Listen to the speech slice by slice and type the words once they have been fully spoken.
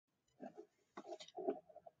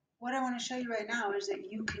What I want to show you right now is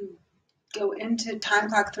that you can go into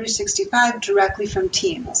Timeclock 365 directly from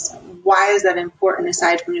Teams. Why is that important,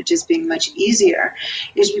 aside from it just being much easier?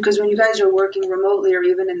 Is because when you guys are working remotely or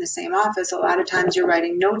even in the same office, a lot of times you're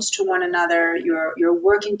writing notes to one another, you're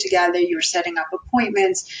working together, you're setting up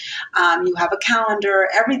appointments, you have a calendar,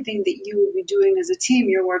 everything that you would be doing as a team,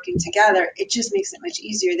 you're working together. It just makes it much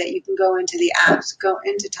easier that you can go into the apps, go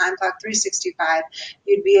into Timeclock 365,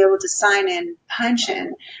 you'd be able to sign in, punch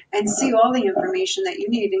in, and see all the information that you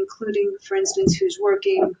need, including, for instance, who's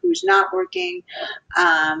working, who's not working,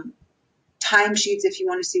 timesheets if you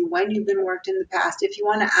want to see when you've been worked in the past. If you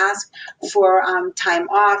want to ask for time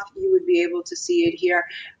off, you would be able to see it here.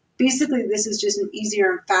 Basically, this is just an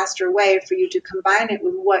easier and faster way for you to combine it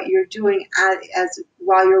with what you're doing as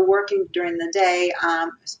while you're working during the day.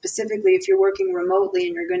 Specifically, if you're working remotely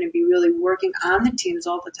and you're going to be really working on the Teams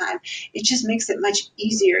all the time, it just makes it much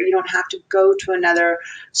easier. You don't have to go to another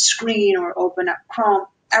screen or open up Chrome.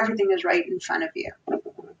 Everything is right in front of you.